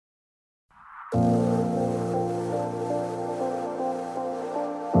Hey,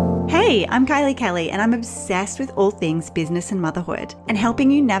 I'm Kylie Kelly, and I'm obsessed with all things business and motherhood and helping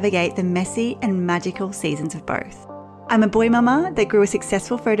you navigate the messy and magical seasons of both. I'm a boy mama that grew a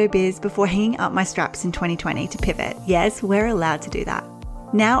successful photo biz before hanging up my straps in 2020 to pivot. Yes, we're allowed to do that.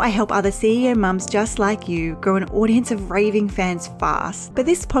 Now I help other CEO mums just like you grow an audience of raving fans fast. But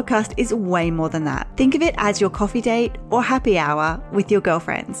this podcast is way more than that. Think of it as your coffee date or happy hour with your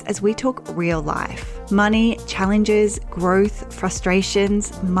girlfriends as we talk real life. Money, challenges, growth,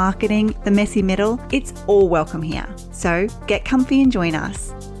 frustrations, marketing, the messy middle, it's all welcome here. So get comfy and join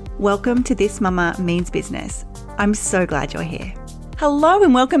us. Welcome to This Mama Means Business. I'm so glad you're here. Hello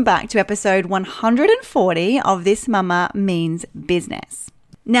and welcome back to episode 140 of This Mama Means Business.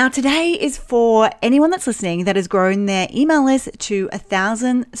 Now, today is for anyone that's listening that has grown their email list to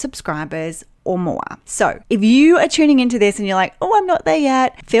 1,000 subscribers or more. So if you are tuning into this and you're like, oh, I'm not there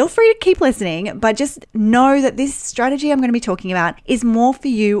yet, feel free to keep listening, but just know that this strategy I'm going to be talking about is more for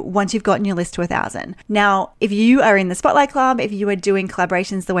you once you've gotten your list to 1,000. Now, if you are in the Spotlight Club, if you are doing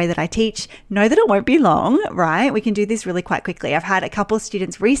collaborations the way that I teach, know that it won't be long, right? We can do this really quite quickly. I've had a couple of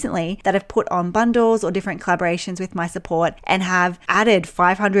students recently that have put on bundles or different collaborations with my support and have added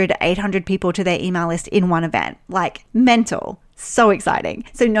 500, 800 people to their email list in one event. Like, mental. So exciting.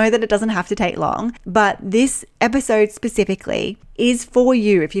 So know that it doesn't have to take long, but this episode specifically is for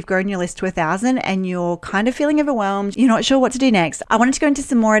you if you've grown your list to 1,000 and you're kind of feeling overwhelmed, you're not sure what to do next. I wanted to go into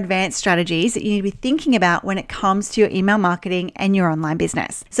some more advanced strategies that you need to be thinking about when it comes to your email marketing and your online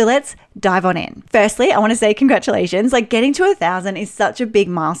business. So let's dive on in. Firstly, I want to say congratulations. Like, getting to 1,000 is such a big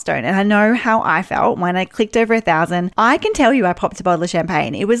milestone. And I know how I felt when I clicked over 1,000. I can tell you I popped a bottle of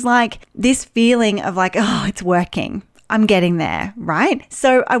champagne. It was like this feeling of like, oh, it's working. I'm getting there, right?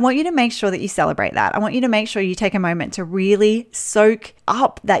 So I want you to make sure that you celebrate that. I want you to make sure you take a moment to really soak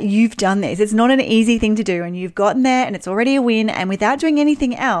up that you've done this. It's not an easy thing to do, and you've gotten there and it's already a win. And without doing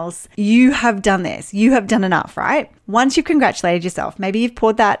anything else, you have done this. You have done enough, right? Once you've congratulated yourself, maybe you've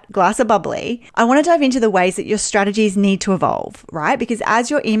poured that glass of bubbly, I want to dive into the ways that your strategies need to evolve, right? Because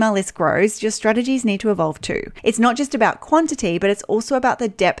as your email list grows, your strategies need to evolve too. It's not just about quantity, but it's also about the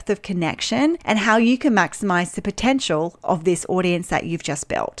depth of connection and how you can maximize the potential of this audience that you've just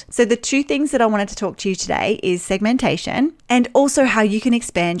built. So the two things that I wanted to talk to you today is segmentation and also how you can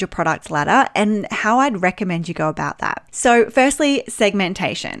expand your product ladder and how I'd recommend you go about that. So firstly,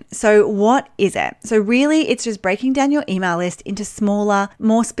 segmentation. So what is it? So really it's just breaking down your email list into smaller,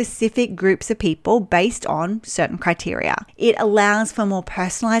 more specific groups of people based on certain criteria. It allows for more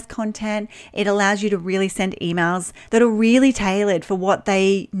personalized content. It allows you to really send emails that are really tailored for what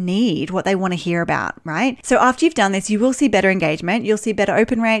they need, what they want to hear about, right? So after you've done this, you will see better engagement. You'll see better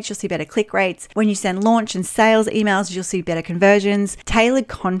open rates. You'll see better click rates. When you send launch and sales emails, you'll see better conversions. Tailored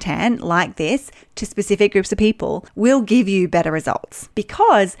content like this to specific groups of people will give you better results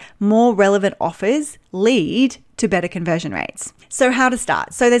because more relevant offers lead to better conversion rates. So how to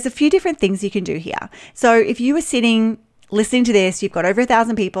start? So there's a few different things you can do here. So if you were sitting listening to this, you've got over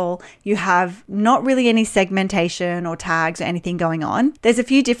 1,000 people, you have not really any segmentation or tags or anything going on, there's a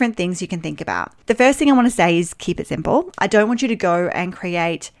few different things you can think about. The first thing I want to say is keep it simple. I don't want you to go and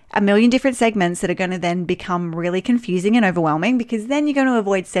create a million different segments that are going to then become really confusing and overwhelming because then you're going to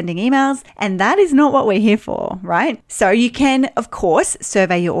avoid sending emails, and that is not what we're here for, right? So you can, of course,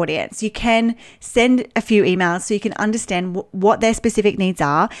 survey your audience. You can send a few emails so you can understand what their specific needs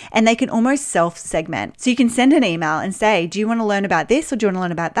are, and they can almost self-segment. So you can send an email and say, do you want to learn about this or do you want to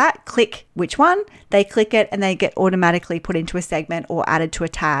learn about that? Click which one. They click it and they get automatically put into a segment or added to a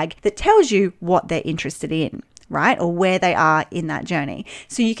tag that tells you what they're interested in, right? Or where they are in that journey.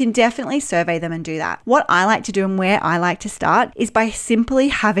 So you can definitely survey them and do that. What I like to do and where I like to start is by simply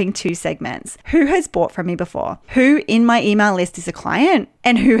having two segments. Who has bought from me before? Who in my email list is a client?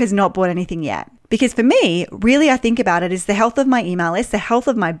 And who has not bought anything yet? Because for me, really, I think about it as the health of my email list, the health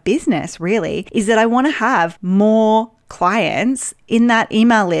of my business really, is that I want to have more clients in that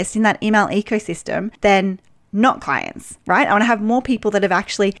email list, in that email ecosystem than not clients, right? I want to have more people that have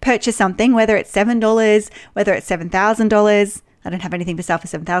actually purchased something, whether it's $7, whether it's $7,000. I don't have anything for sale for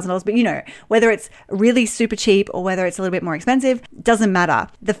 $7,000, but whether it's really super cheap or whether it's a little bit more expensive, doesn't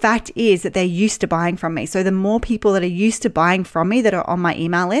matter. The fact is that they're used to buying from me. So the more people that are used to buying from me that are on my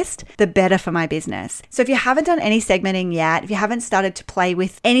email list, the better for my business. So if you haven't done any segmenting yet, if you haven't started to play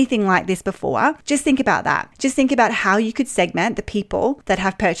with anything like this before, just think about that. Just think about how you could segment the people that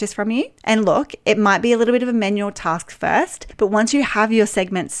have purchased from you. And look, it might be a little bit of a manual task first, but once you have your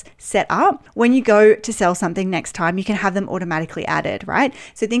segments set up, when you go to sell something next time, you can have them automatically added, right?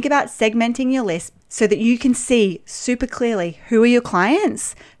 So think about segmenting your list so that you can see super clearly who are your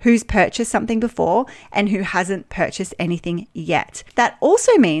clients, who's purchased something before, and who hasn't purchased anything yet. That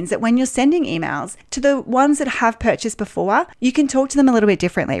also means that when you're sending emails to the ones that have purchased before, you can talk to them a little bit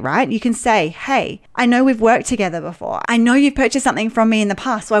differently, right? You can say, hey, I know we've worked together before. I know you've purchased something from me in the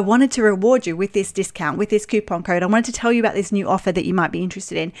past, so I wanted to reward you with this discount, with this coupon code. I wanted to tell you about this new offer that you might be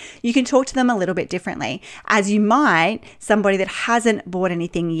interested in. You can talk to them a little bit differently, as you might somebody that hasn't bought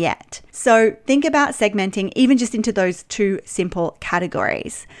anything yet. So think about segmenting even just into those two simple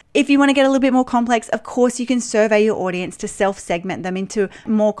categories. If you want to get a little bit more complex, of course, you can survey your audience to self-segment them into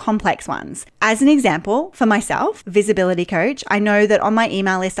more complex ones. As an example, for myself, visibility coach, I know that on my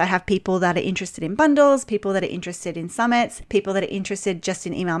email list, I have people that are interested in bundles, people that are interested in summits, people that are interested just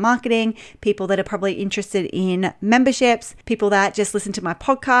in email marketing, people that are probably interested in memberships, people that just listen to my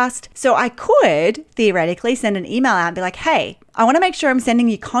podcast. So I could theoretically send an email out and be like, hey, I want to make sure I'm sending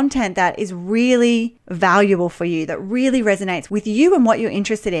you content that is really valuable for you, that really resonates with you and what you're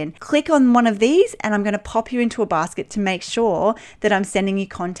interested in. Click on one of these and I'm going to pop you into a basket to make sure that I'm sending you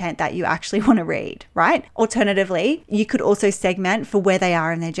content that you actually want to read, right? Alternatively, you could also segment for where they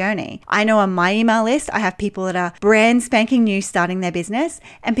are in their journey. I know on my email list, I have people that are brand spanking new starting their business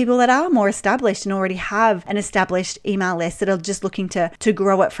and people that are more established and already have an established email list that are just looking to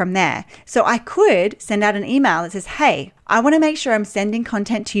grow it from there. So I could send out an email that says, hey, I want to make sure I'm sending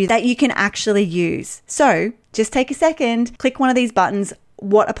content to you that you can actually use. So just take a second, click one of these buttons.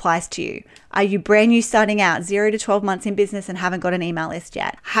 What applies to you? Are you brand new starting out, 0 to 12 months in business and haven't got an email list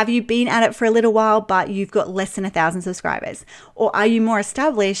yet? Have you been at it for a little while, but you've got less than 1,000 subscribers? Or are you more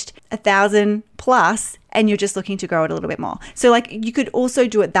established, 1,000 plus, and you're just looking to grow it a little bit more? So you could also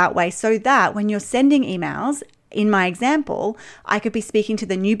do it that way so that when you're sending emails, in my example, I could be speaking to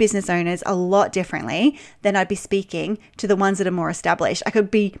the new business owners a lot differently than I'd be speaking to the ones that are more established. I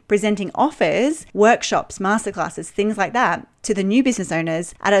could be presenting offers, workshops, masterclasses, things like that to the new business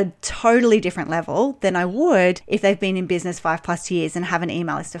owners at a totally different level than I would if they've been in business 5+ years and have an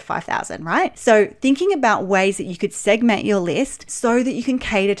email list of 5,000, right? So thinking about ways that you could segment your list so that you can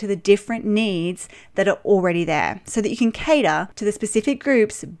cater to the different needs that are already there, so that you can cater to the specific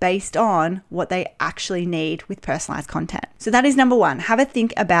groups based on what they actually need with personalized content. So that is number one. Have a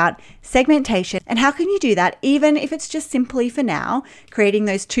think about segmentation and how can you do that, even if it's just simply for now, creating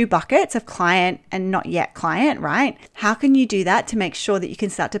those two buckets of client and not yet client, right? How can you do that to make sure that you can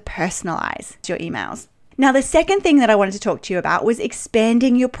start to personalize your emails? Now, the second thing that I wanted to talk to you about was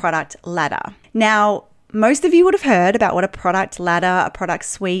expanding your product ladder. Now, most of you would have heard about what a product ladder, a product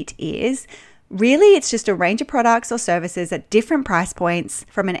suite is. Really, it's just a range of products or services at different price points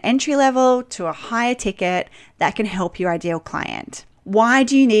from an entry level to a higher ticket that can help your ideal client. Why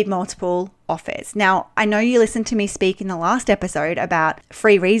do you need multiple offers? Now, I know you listened to me speak in the last episode about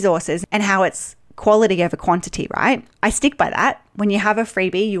free resources and how it's quality over quantity, right? I stick by that. When you have a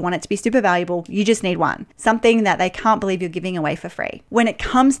freebie, you want it to be super valuable. You just need one, something that they can't believe you're giving away for free. When it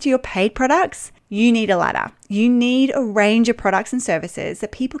comes to your paid products, you need a ladder. You need a range of products and services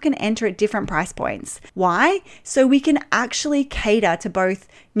that people can enter at different price points. Why? So we can actually cater to both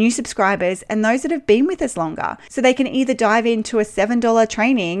new subscribers and those that have been with us longer. So they can either dive into a $7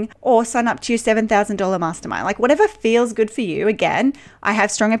 training or sign up to your $7,000 mastermind. Like whatever feels good for you. Again, I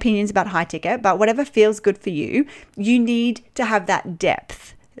have strong opinions about high ticket, but whatever feels good for you, you need to have that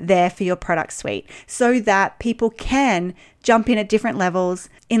depth there for your product suite so that people can jump in at different levels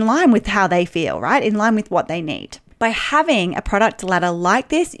in line with how they feel, right? In line with what they need. By having a product ladder like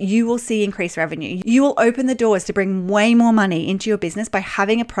this, you will see increased revenue. You will open the doors to bring way more money into your business by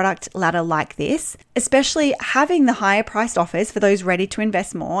having a product ladder like this, especially having the higher priced offers for those ready to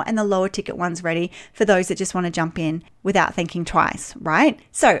invest more and the lower ticket ones ready for those that just want to jump in without thinking twice, right?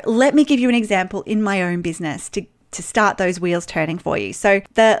 So let me give you an example in my own business to start those wheels turning for you. So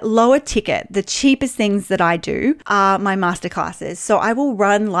the lower ticket, the cheapest things that I do are my masterclasses. So I will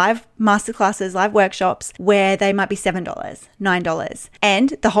run live masterclasses, live workshops where they might be $7, $9. And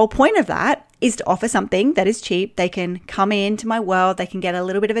the whole point of that is to offer something that is cheap. They can come into my world. They can get a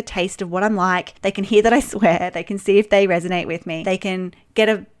little bit of a taste of what I'm like. They can hear that I swear. They can see if they resonate with me. They can get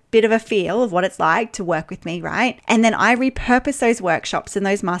a bit of a feel of what it's like to work with me, right? And then I repurpose those workshops and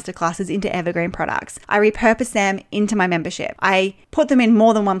those masterclasses into evergreen products. I repurpose them into my membership. I put them in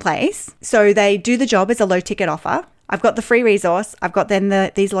more than one place so they do the job as a low ticket offer. I've got the free resource. I've got then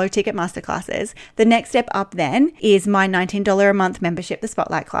these low ticket masterclasses. The next step up then is my $19 a month membership, the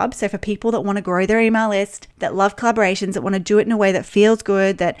Spotlight Club. So for people that want to grow their email list, that love collaborations, that want to do it in a way that feels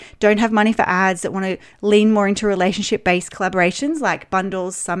good, that don't have money for ads, that want to lean more into relationship-based collaborations like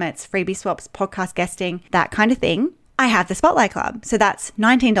bundles, summits, freebie swaps, podcast guesting, that kind of thing. I have the Spotlight Club. So that's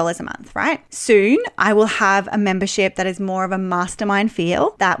 $19 a month, right? Soon I will have a membership that is more of a mastermind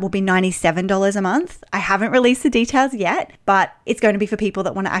feel. That will be $97 a month. I haven't released the details yet, but it's going to be for people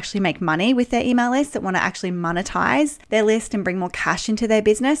that want to actually make money with their email list, that want to actually monetize their list and bring more cash into their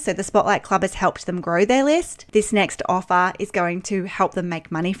business. So the Spotlight Club has helped them grow their list. This next offer is going to help them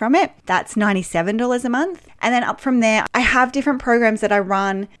make money from it. That's $97 a month. And then up from there, I have different programs that I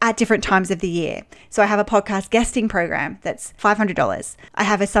run at different times of the year. So I have a podcast guesting program that's $500. I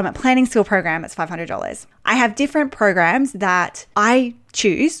have a summit planning skill program that's $500. I have different programs that I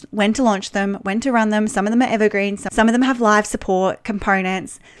choose when to launch them, when to run them. Some of them are evergreen. Some of them have live support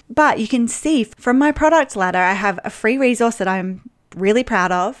components. But you can see from my product ladder, I have a free resource that I'm really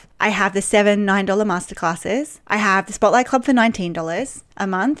proud of. I have the 7 $9 masterclasses. I have the Spotlight Club for $19 a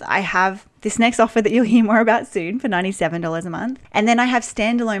month. I have this next offer that you'll hear more about soon for $97 a month. And then I have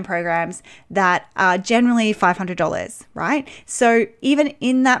standalone programs that are generally $500, right? So even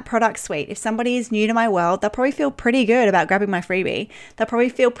in that product suite, if somebody is new to my world, they'll probably feel pretty good about grabbing my freebie. They'll probably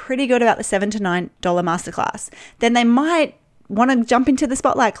feel pretty good about the $7 to $9 masterclass. Then they might want to jump into the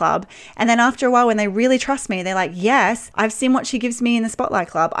Spotlight Club. And then after a while, when they really trust me, they're like, yes, I've seen what she gives me in the Spotlight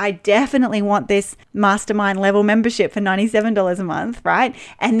Club. I definitely want this mastermind level membership for $97 a month, right?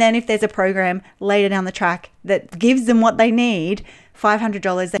 And then if there's a program later down the track that gives them what they need,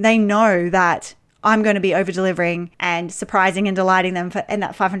 $500, they know that I'm going to be over delivering and surprising and delighting them, and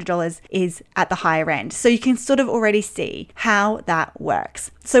that $500 is at the higher end. So you can sort of already see how that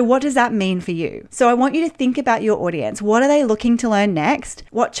works. So what does that mean for you? So I want you to think about your audience. What are they looking to learn next?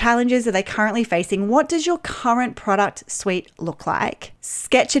 What challenges are they currently facing? What does your current product suite look like?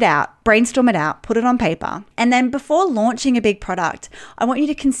 Sketch it out, brainstorm it out, put it on paper. And then before launching a big product, I want you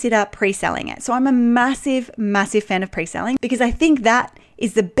to consider pre-selling it. So I'm a massive, massive fan of pre-selling because I think that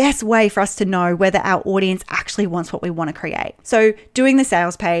is the best way for us to know whether our audience actually wants what we want to create. So doing the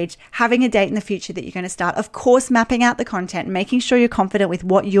sales page, having a date in the future that you're going to start, of course, mapping out the content, making sure you're confident with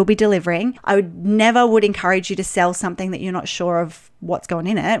what you'll be delivering. I would encourage you to sell something that you're not sure of what's going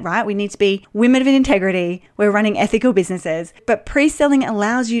in it, right? We need to be women of integrity. We're running ethical businesses, but pre-selling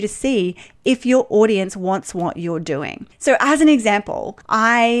allows you to see if your audience wants what you're doing. So as an example,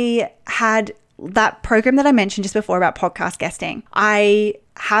 I had that program that I mentioned just before about podcast guesting. I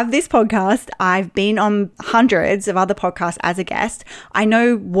have this podcast. I've been on hundreds of other podcasts as a guest. I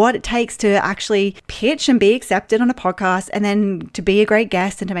know what it takes to actually pitch and be accepted on a podcast and then to be a great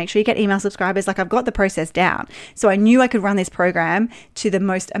guest and to make sure you get email subscribers. Like I've got the process down. So I knew I could run this program to the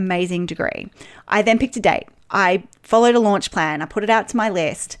most amazing degree. I then picked a date. I followed a launch plan. I put it out to my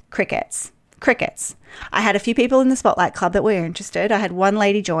list. Crickets. I had a few people in the Spotlight Club that were interested. I had one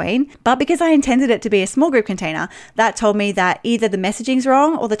lady join, but because I intended it to be a small group container, that told me that either the messaging's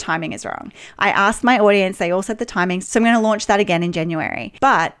wrong or the timing is wrong. I asked my audience, they all said the timing, so I'm going to launch that again in January.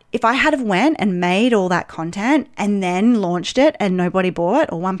 But if I had have went and made all that content and then launched it and nobody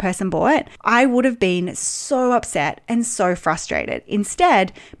bought or one person bought, I would have been so upset and so frustrated.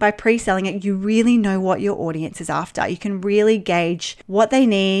 Instead, by pre-selling it, you really know what your audience is after. You can really gauge what they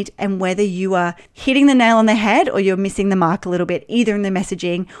need and whether you are hitting the nail on the head or you're missing the mark a little bit, either in the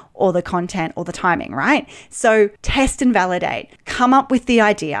messaging or the content or the timing, right? So test and validate. Come up with the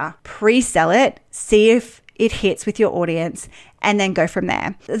idea, pre-sell it, see if it hits with your audience, and then go from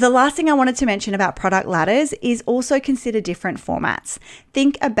there. The last thing I wanted to mention about product ladders is also consider different formats.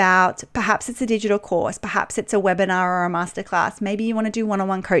 Think about perhaps it's a digital course, perhaps it's a webinar or a masterclass. Maybe you want to do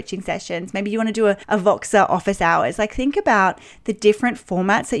one-on-one coaching sessions. Maybe you want to do a Voxer office hours. Like think about the different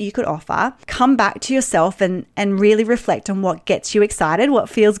formats that you could offer. Come back to yourself and really reflect on what gets you excited, what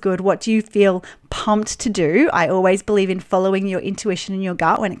feels good, what do you feel pumped to do. I always believe in following your intuition and your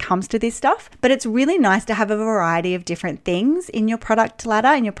gut when it comes to this stuff, but it's really nice to have a variety of different things in your product ladder,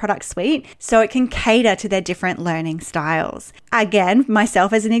 in your product suite, so it can cater to their different learning styles. Again,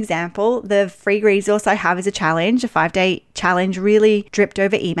 myself as an example, the free resource I have is a challenge, a 5-day challenge really dripped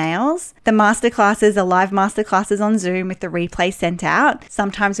over emails. The masterclasses are live masterclasses on Zoom with the replay sent out,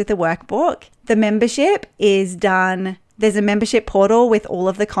 sometimes with a workbook. The membership is done. There's a membership portal with all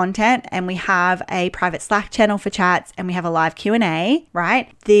of the content, and we have a private Slack channel for chats, and we have a live Q&A, right?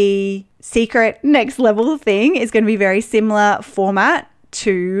 The secret next level thing is going to be very similar format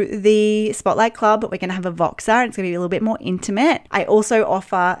to the Spotlight Club, but we're going to have a Voxer. It's going to be a little bit more intimate. I also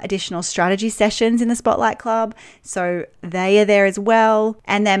offer additional strategy sessions in the Spotlight Club, so they are there as well.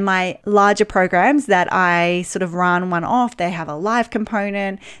 And then my larger programs that I sort of run one off, they have a live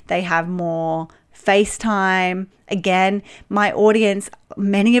component. They have more FaceTime. Again, my audience,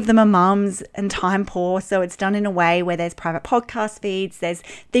 many of them are mums and time poor, so it's done in a way where there's private podcast feeds, there's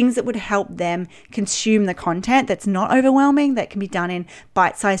things that would help them consume the content that's not overwhelming, that can be done in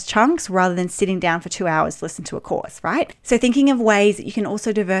bite-sized chunks rather than sitting down for 2 hours to listen to a course, right? So thinking of ways that you can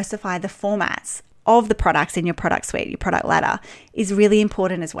also diversify the formats of the products in your product suite, your product ladder, is really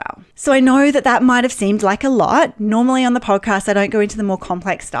important as well. So I know that might have seemed like a lot. Normally on the podcast, I don't go into the more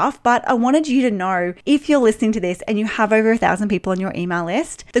complex stuff, but I wanted you to know, if you're listening to this and you have over 1,000 people on your email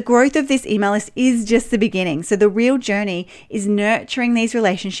list, the growth of this email list is just the beginning. So the real journey is nurturing these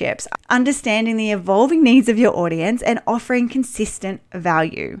relationships, understanding the evolving needs of your audience, and offering consistent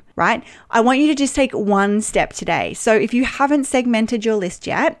value, right? I want you to just take one step today. So if you haven't segmented your list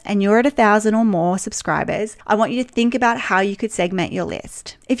yet and you're at 1,000 or more subscribers, I want you to think about how you could segment your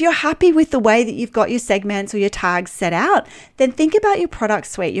list. If you're happy with the way that you've got your segments or your tags set out, then think about your product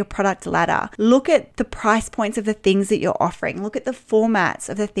suite, your product ladder. Look at the price points of the things that you're offering. Look at the formats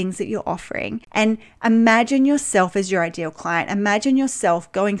of the things that you're offering, and imagine yourself as your ideal client. Imagine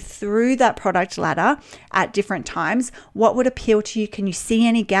yourself going through that product ladder at different times. What would appeal to you? Can you see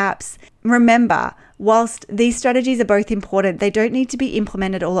any gaps? Remember, whilst these strategies are both important, they don't need to be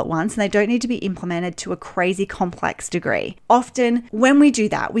implemented all at once, and they don't need to be implemented to a crazy complex degree. Often when we do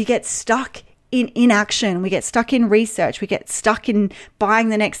that, we get stuck in inaction, we get stuck in research, we get stuck in buying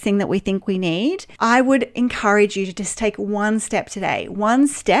the next thing that we think we need. I would encourage you to just take one step today. One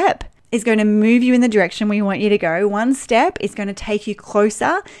step is going to move you in the direction we want you to go. One step is going to take you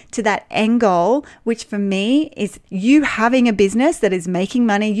closer to that end goal, which for me is you having a business that is making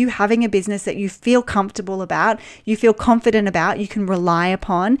money, you having a business that you feel comfortable about, you feel confident about, you can rely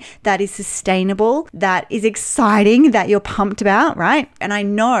upon, that is sustainable, that is exciting, that you're pumped about, right? And I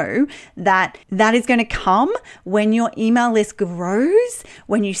know that is going to come when your email list grows,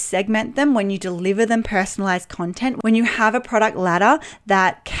 when you segment them, when you deliver them personalized content, when you have a product ladder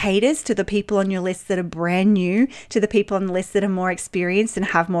that caters to the people on your list that are brand new, to the people on the list that are more experienced and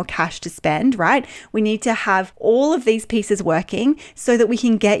have more cash to spend, right? We need to have all of these pieces working so that we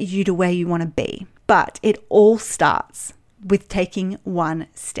can get you to where you want to be. But it all starts with taking one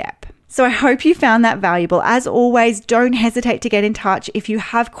step. So I hope you found that valuable. As always, don't hesitate to get in touch if you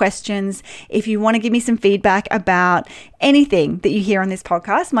have questions, if you want to give me some feedback about anything that you hear on this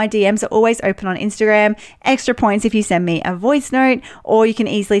podcast. My DMs are always open on Instagram. Extra points if you send me a voice note, or you can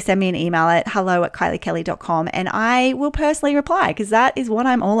easily send me an email at hello@kyliekelly.com, and I will personally reply, because that is what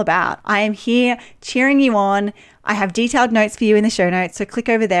I'm all about. I am here cheering you on. I have detailed notes for you in the show notes, so click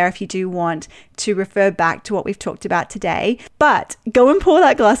over there if you do want to refer back to what we've talked about today. But go and pour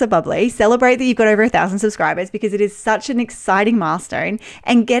that glass of bubbly, celebrate that you've got over 1,000 subscribers, because it is such an exciting milestone,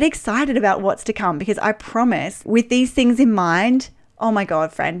 and get excited about what's to come, because I promise, with these things in mind, oh my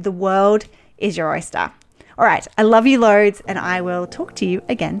God, friend, the world is your oyster. All right, I love you loads, and I will talk to you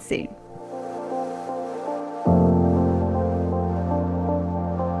again soon.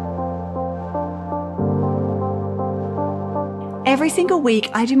 Every single week,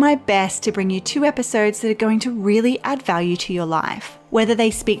 I do my best to bring you 2 episodes that are going to really add value to your life, whether they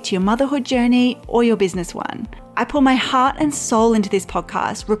speak to your motherhood journey or your business one. I pour my heart and soul into this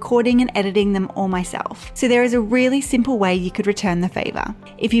podcast, recording and editing them all myself. So there is a really simple way you could return the favor.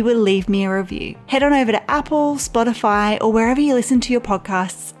 If you would leave me a review, head on over to Apple, Spotify, or wherever you listen to your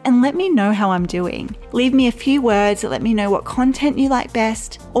podcasts, and let me know how I'm doing. Leave me a few words that let me know what content you like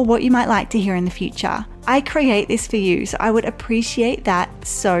best, or what you might like to hear in the future. I create this for you, so I would appreciate that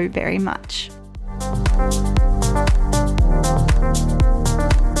so very much.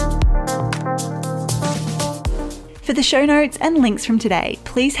 For the show notes and links from today,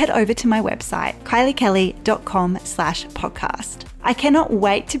 please head over to my website, kyliekelly.com/podcast. I cannot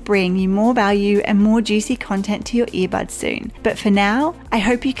wait to bring you more value and more juicy content to your earbuds soon. But for now, I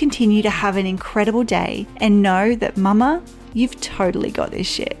hope you continue to have an incredible day and know that, Mama, you've totally got this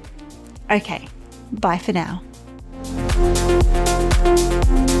shit. Okay, bye for now.